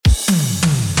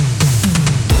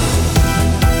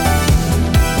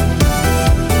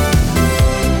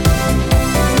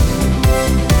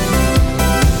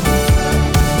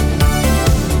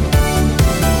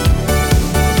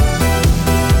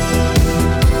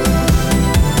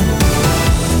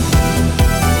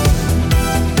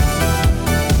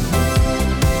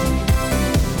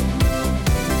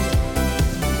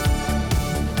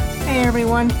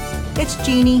it's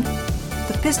Jeannie,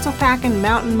 the pistol-packing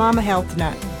mountain mama health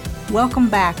nut. Welcome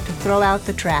back to Throw Out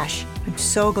the Trash. I'm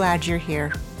so glad you're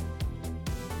here.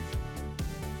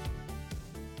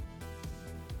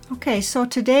 Okay, so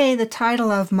today the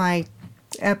title of my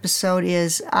episode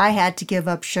is I Had to Give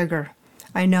Up Sugar.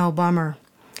 I know, bummer.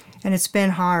 And it's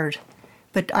been hard.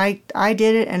 But I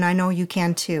did it, and I know you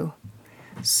can too.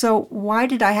 So why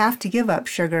did I have to give up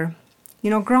sugar? You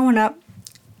know, growing up,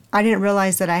 I didn't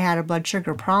realize that I had a blood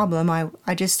sugar problem.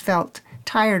 I just felt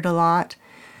tired a lot.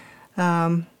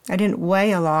 I didn't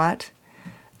weigh a lot.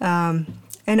 And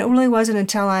it really wasn't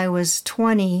until I was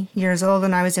 20 years old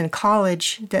and I was in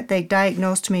college that they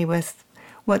diagnosed me with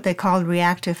what they called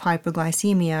reactive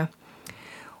hypoglycemia.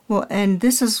 Well, and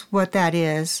this is what that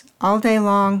is. All day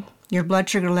long, your blood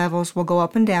sugar levels will go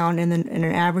up and down in an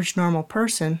average normal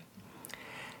person.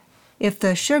 If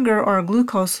the sugar or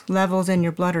glucose levels in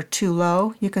your blood are too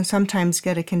low, you can sometimes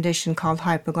get a condition called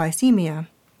hypoglycemia.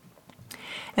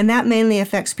 And that mainly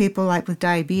affects people like with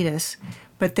diabetes,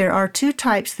 but there are two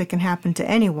types that can happen to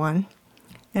anyone.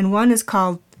 And one is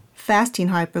called fasting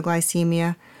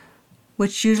hypoglycemia,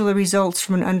 which usually results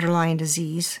from an underlying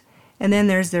disease. And then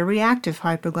there's the reactive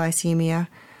hypoglycemia,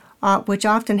 which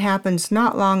often happens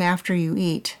not long after you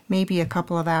eat, maybe a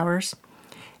couple of hours.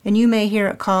 And you may hear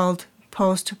it called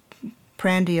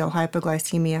postprandial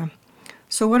hypoglycemia.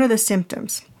 So what are the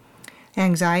symptoms?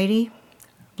 Anxiety,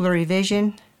 blurry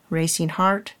vision, racing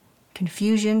heart,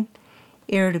 confusion,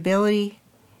 irritability,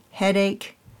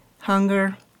 headache,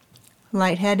 hunger,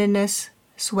 lightheadedness,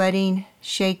 sweating,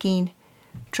 shaking,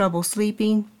 trouble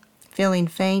sleeping, feeling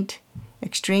faint,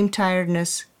 extreme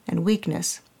tiredness, and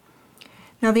weakness.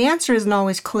 Now the answer isn't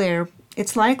always clear.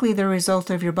 It's likely the result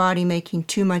of your body making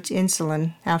too much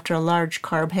insulin after a large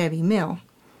carb-heavy meal.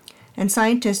 And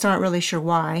scientists aren't really sure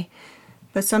why,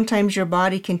 but sometimes your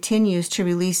body continues to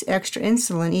release extra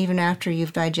insulin even after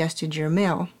you've digested your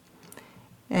meal.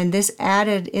 And this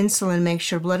added insulin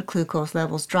makes your blood glucose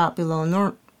levels drop below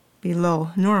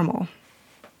normal.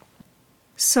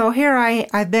 So here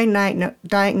I've been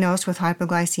diagnosed with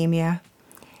hypoglycemia,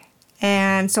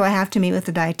 and so I have to meet with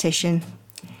the dietitian.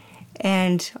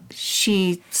 And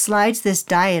she slides this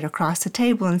diet across the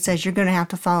table and says, you're going to have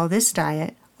to follow this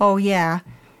diet. Oh, yeah.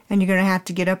 And you're going to have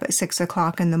to get up at 6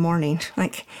 o'clock in the morning.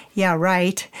 Like, yeah,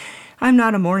 right. I'm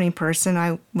not a morning person.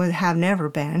 I have never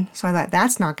been. So I thought,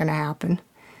 that's not going to happen.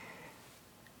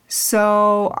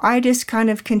 So I just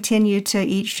kind of continued to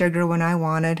eat sugar when I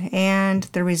wanted. And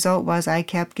the result was I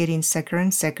kept getting sicker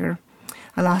and sicker.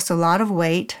 I lost a lot of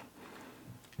weight.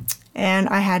 And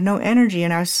I had no energy,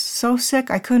 and I was so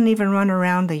sick I couldn't even run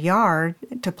around the yard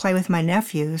to play with my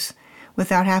nephews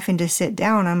without having to sit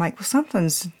down. I'm like, well,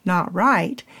 something's not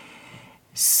right.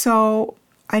 So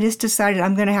I just decided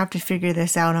I'm going to have to figure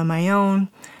this out on my own.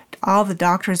 All the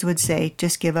doctors would say,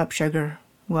 just give up sugar.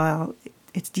 Well,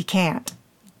 you can't.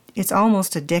 It's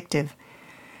almost addictive.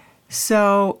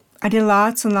 So I did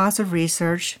lots and lots of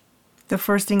research. The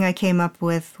first thing I came up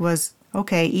with was,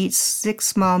 okay, eat 6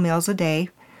 small meals a day,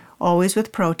 always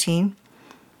with protein,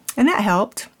 and that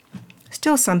helped.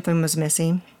 Still something was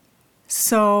missing.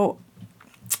 So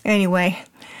anyway,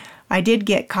 I did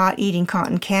get caught eating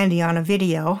cotton candy on a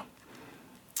video,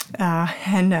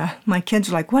 and my kids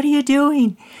were like, what are you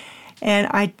doing? And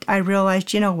I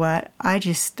realized, you know what, I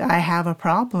have a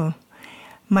problem.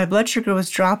 My blood sugar was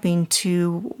dropping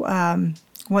to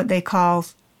what they call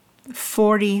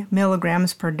 40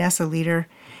 milligrams per deciliter,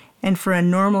 and for a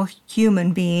normal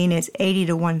human being, it's 80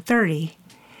 to 130.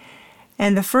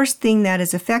 And the first thing that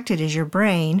is affected is your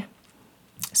brain.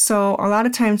 So a lot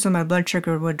of times when my blood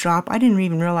sugar would drop, I didn't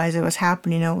even realize it was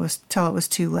happening till it was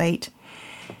too late.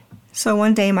 So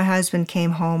one day my husband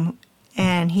came home,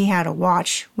 and he had a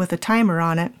watch with a timer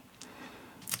on it.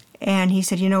 And he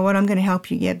said, you know what, I'm going to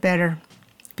help you get better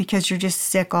because you're just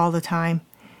sick all the time.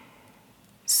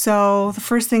 So the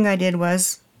first thing I did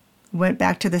was went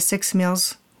back to the 6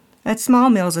 meals. That's small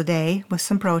meals a day with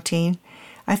some protein.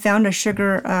 I found a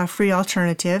sugar-free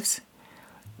alternatives.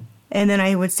 And then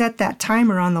I would set that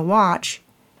timer on the watch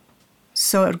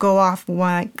so it would go off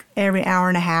every hour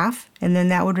and a half. And then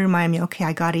that would remind me, okay,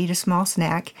 I got to eat a small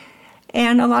snack.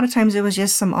 And a lot of times it was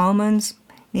just some almonds,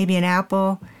 maybe an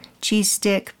apple, cheese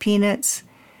stick, peanuts,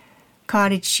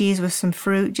 cottage cheese with some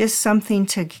fruit, just something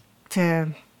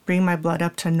to bring my blood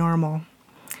up to normal.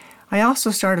 I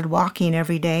also started walking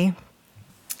every day.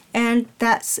 And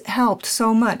that's helped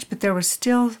so much, but there was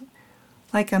still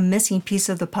like a missing piece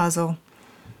of the puzzle.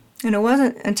 And it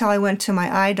wasn't until I went to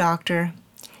my eye doctor,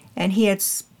 and he had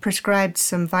prescribed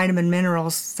some vitamin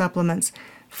minerals supplements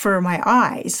for my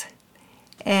eyes.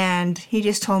 And he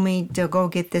just told me to go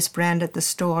get this brand at the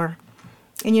store.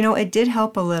 And it did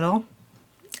help a little,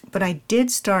 but I did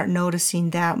start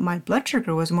noticing that my blood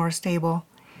sugar was more stable.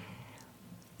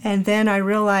 And then I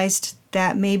realized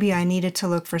that maybe I needed to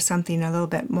look for something a little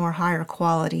bit more higher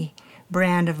quality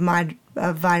brand of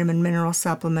vitamin mineral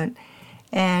supplement.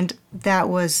 And that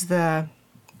was I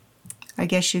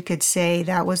guess you could say,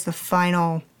 that was the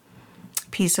final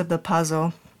piece of the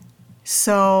puzzle.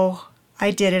 So I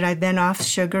did it. I've been off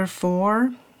sugar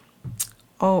for,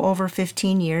 over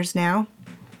 15 years now.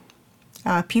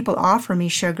 People offer me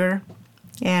sugar,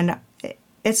 and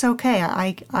it's okay.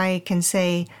 I can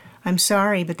say, I'm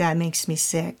sorry, but that makes me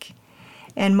sick.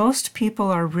 And most people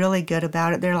are really good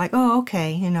about it. They're like, oh,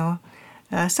 okay,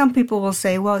 Some people will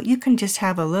say, well, you can just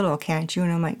have a little, can't you?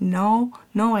 And I'm like, no,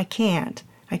 I can't.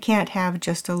 I can't have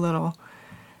just a little.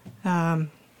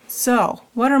 So,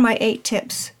 what are my 8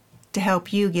 tips to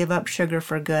help you give up sugar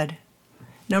for good?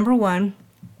 Number 1,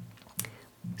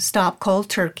 stop cold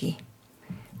turkey.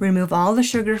 Remove all the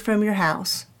sugar from your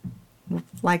house.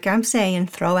 Like I'm saying,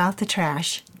 throw out the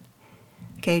trash.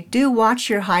 Okay, do watch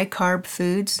your high-carb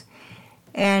foods.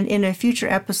 And in a future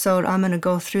episode, I'm going to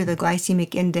go through the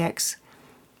glycemic index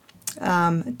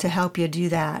to help you do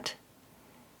that.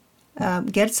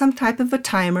 Get some type of a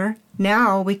timer.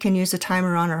 Now we can use a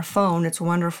timer on our phone. It's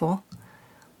wonderful.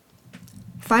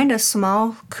 Find a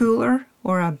small cooler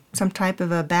or some type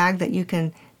of a bag that you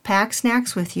can pack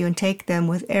snacks with you and take them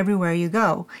with everywhere you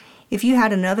go. If you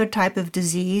had another type of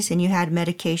disease and you had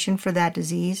medication for that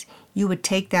disease, you would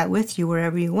take that with you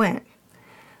wherever you went.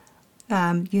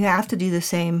 You have to do the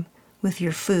same with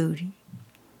your food.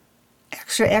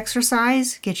 Extra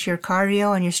exercise, get your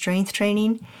cardio and your strength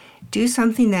training. Do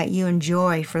something that you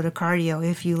enjoy for the cardio.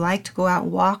 If you like to go out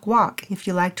and walk. If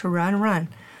you like to run.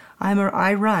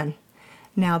 I run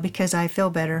now because I feel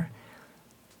better.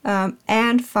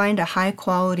 And find a high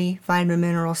quality vitamin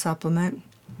mineral supplement.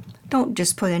 Don't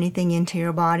just put anything into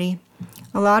your body.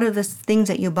 A lot of the things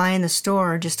that you buy in the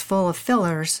store are just full of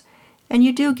fillers, and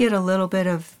you do get a little bit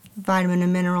of vitamin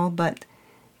and mineral, but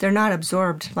they're not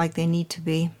absorbed like they need to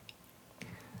be.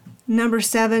 Number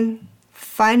 7,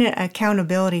 find an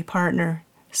accountability partner.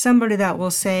 Somebody that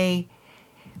will say,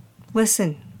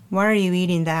 listen, why are you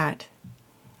eating that?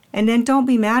 And then don't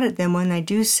be mad at them when they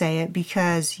do say it,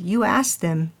 because you asked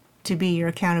them to be your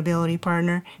accountability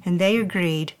partner and they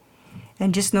agreed.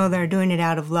 And just know they're doing it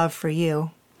out of love for you.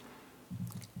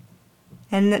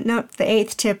 And the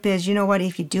 8th tip is, you know what,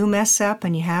 if you do mess up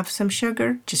and you have some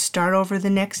sugar, just start over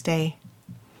the next day.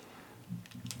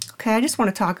 Okay, I just want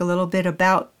to talk a little bit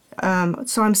about,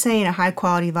 so I'm saying a high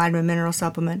quality vitamin mineral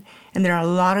supplement, and there are a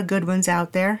lot of good ones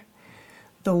out there.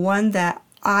 The one that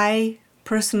I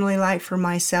personally like for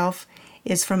myself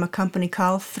is from a company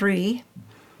called 3.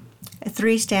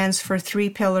 3 stands for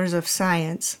 3 Pillars of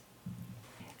Science.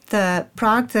 The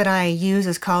product that I use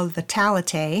is called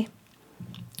Vitalite,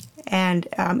 and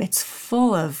it's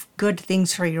full of good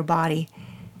things for your body.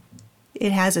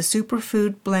 It has a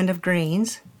superfood blend of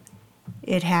grains.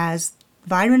 It has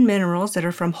vitamin minerals that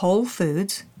are from whole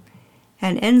foods,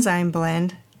 an enzyme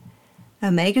blend,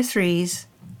 omega-3s,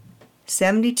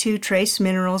 72 trace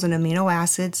minerals and amino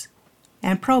acids,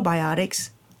 and probiotics,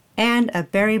 and a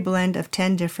berry blend of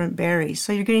 10 different berries.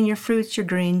 So you're getting your fruits, your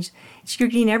greens, you're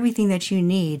getting everything that you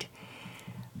need.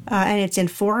 And it's in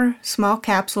 4 small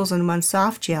capsules and 1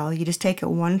 soft gel. You just take it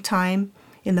one time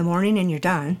in the morning and you're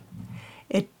done.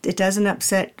 It doesn't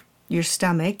upset your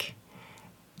stomach,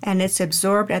 and it's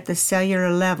absorbed at the cellular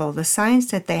level. The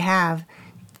science that they have,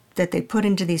 that they put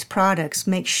into these products,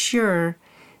 makes sure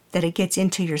that it gets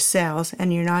into your cells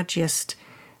and you're not just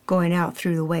going out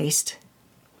through the waste.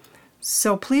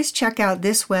 So please check out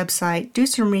this website. Do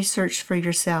some research for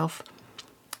yourself.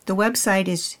 The website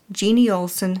is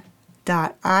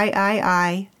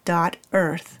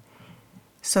jeanneolson.iii.earth.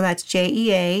 So that's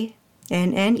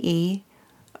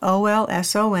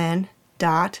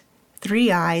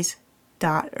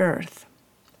JEANNEOLSON.3eyes.earth.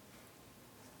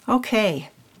 Okay,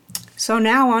 so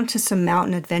now on to some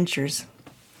mountain adventures.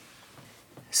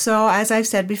 So as I've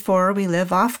said before, we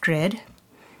live off-grid.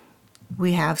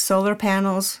 We have solar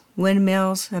panels,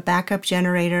 windmills, a backup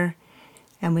generator,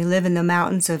 and we live in the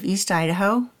mountains of East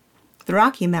Idaho, the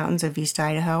Rocky Mountains of East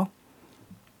Idaho.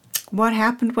 What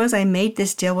happened was I made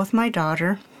this deal with my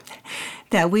daughter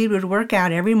that we would work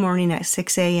out every morning at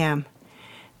 6 a.m.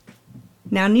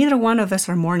 Now, neither one of us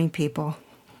are morning people,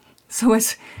 so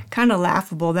it's kind of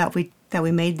laughable that we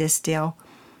made this deal.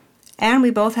 And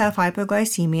we both have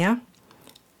hypoglycemia.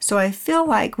 So I feel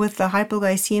like with the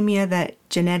hypoglycemia that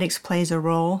genetics plays a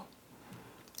role.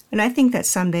 And I think that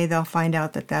someday they'll find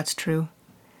out that that's true.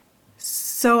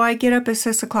 So I get up at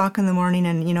 6 o'clock in the morning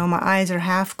and, my eyes are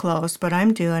half closed, but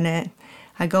I'm doing it.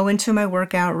 I go into my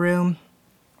workout room.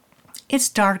 It's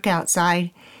dark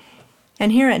outside,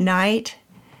 and here at night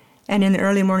and in the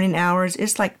early morning hours,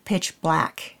 it's like pitch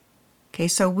black. Okay,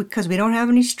 so because we don't have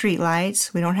any street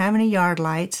lights, we don't have any yard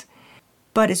lights,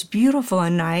 but it's beautiful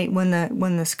at night. When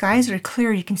the skies are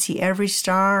clear, you can see every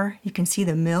star, you can see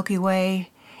the Milky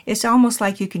Way. It's almost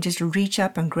like you can just reach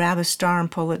up and grab a star and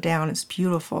pull it down. It's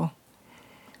beautiful.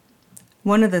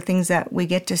 One of the things that we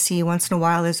get to see once in a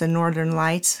while is the northern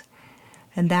lights,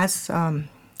 and that's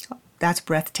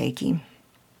breathtaking.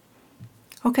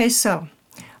 Okay, so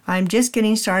I'm just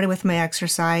getting started with my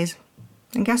exercise,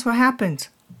 and guess what happens?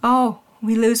 Oh,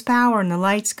 we lose power and the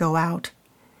lights go out.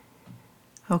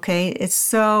 Okay, it's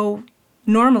so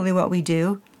normally what we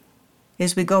do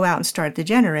is we go out and start the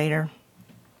generator.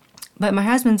 But my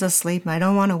husband's asleep and I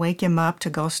don't want to wake him up to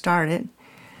go start it.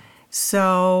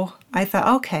 So I thought,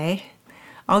 okay,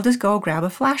 I'll just go grab a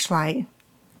flashlight.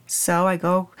 So I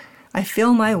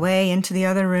feel my way into the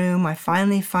other room. I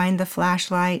finally find the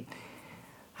flashlight.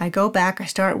 I go back, I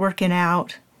start working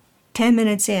out. 10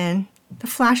 minutes in, the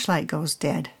flashlight goes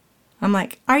dead. I'm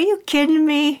like, are you kidding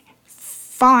me?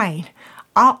 Fine,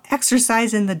 I'll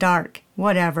exercise in the dark,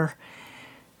 whatever.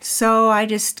 So I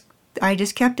just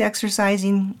kept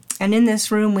exercising, and in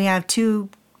this room we have two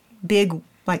big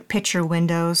like picture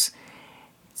windows.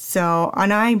 So,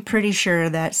 and I'm pretty sure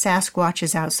that Sasquatch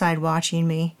is outside watching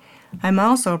me. I'm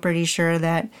also pretty sure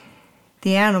that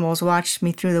the animals watched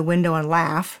me through the window and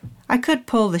laugh. I could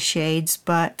pull the shades,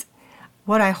 but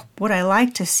what I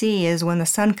like to see is when the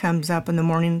sun comes up in the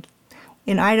morning.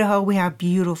 In Idaho, we have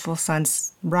beautiful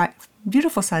sunsets,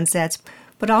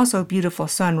 but also beautiful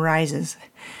sunrises.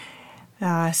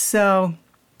 So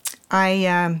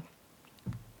I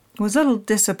was a little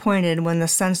disappointed when the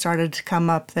sun started to come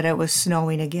up that it was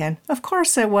snowing again. Of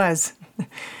course it was.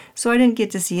 So I didn't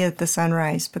get to see it at the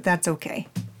sunrise, but that's okay.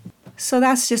 So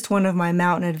that's just one of my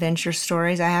mountain adventure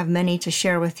stories. I have many to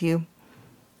share with you.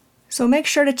 So make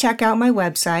sure to check out my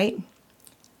website.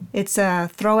 It's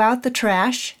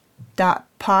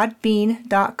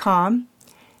throwoutthetrash.podbean.com,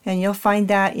 and you'll find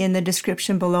that in the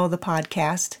description below the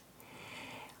podcast.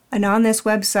 And on this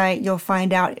website, you'll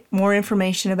find out more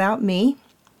information about me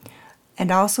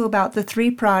and also about the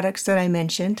 3 products that I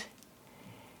mentioned.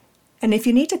 And if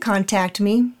you need to contact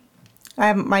me,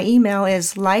 my email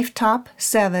is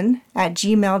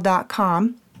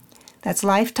lifetop7@gmail.com. That's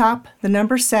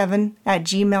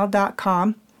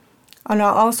lifetop7@gmail.com. And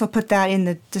I'll also put that in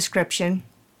the description.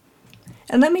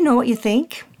 And let me know what you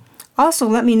think. Also,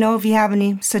 let me know if you have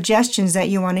any suggestions that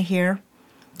you want to hear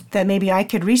that maybe I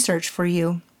could research for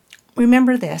you.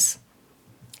 Remember this: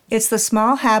 it's the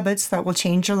small habits that will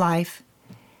change your life.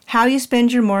 How you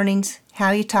spend your mornings, how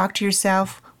you talk to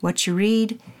yourself, what you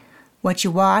read, what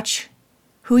you watch,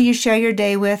 who you share your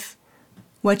day with,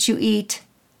 what you eat,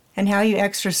 and how you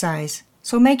exercise.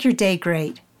 So make your day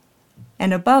great.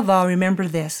 And above all, remember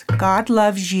this: God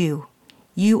loves you.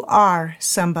 You are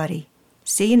somebody.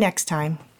 See you next time.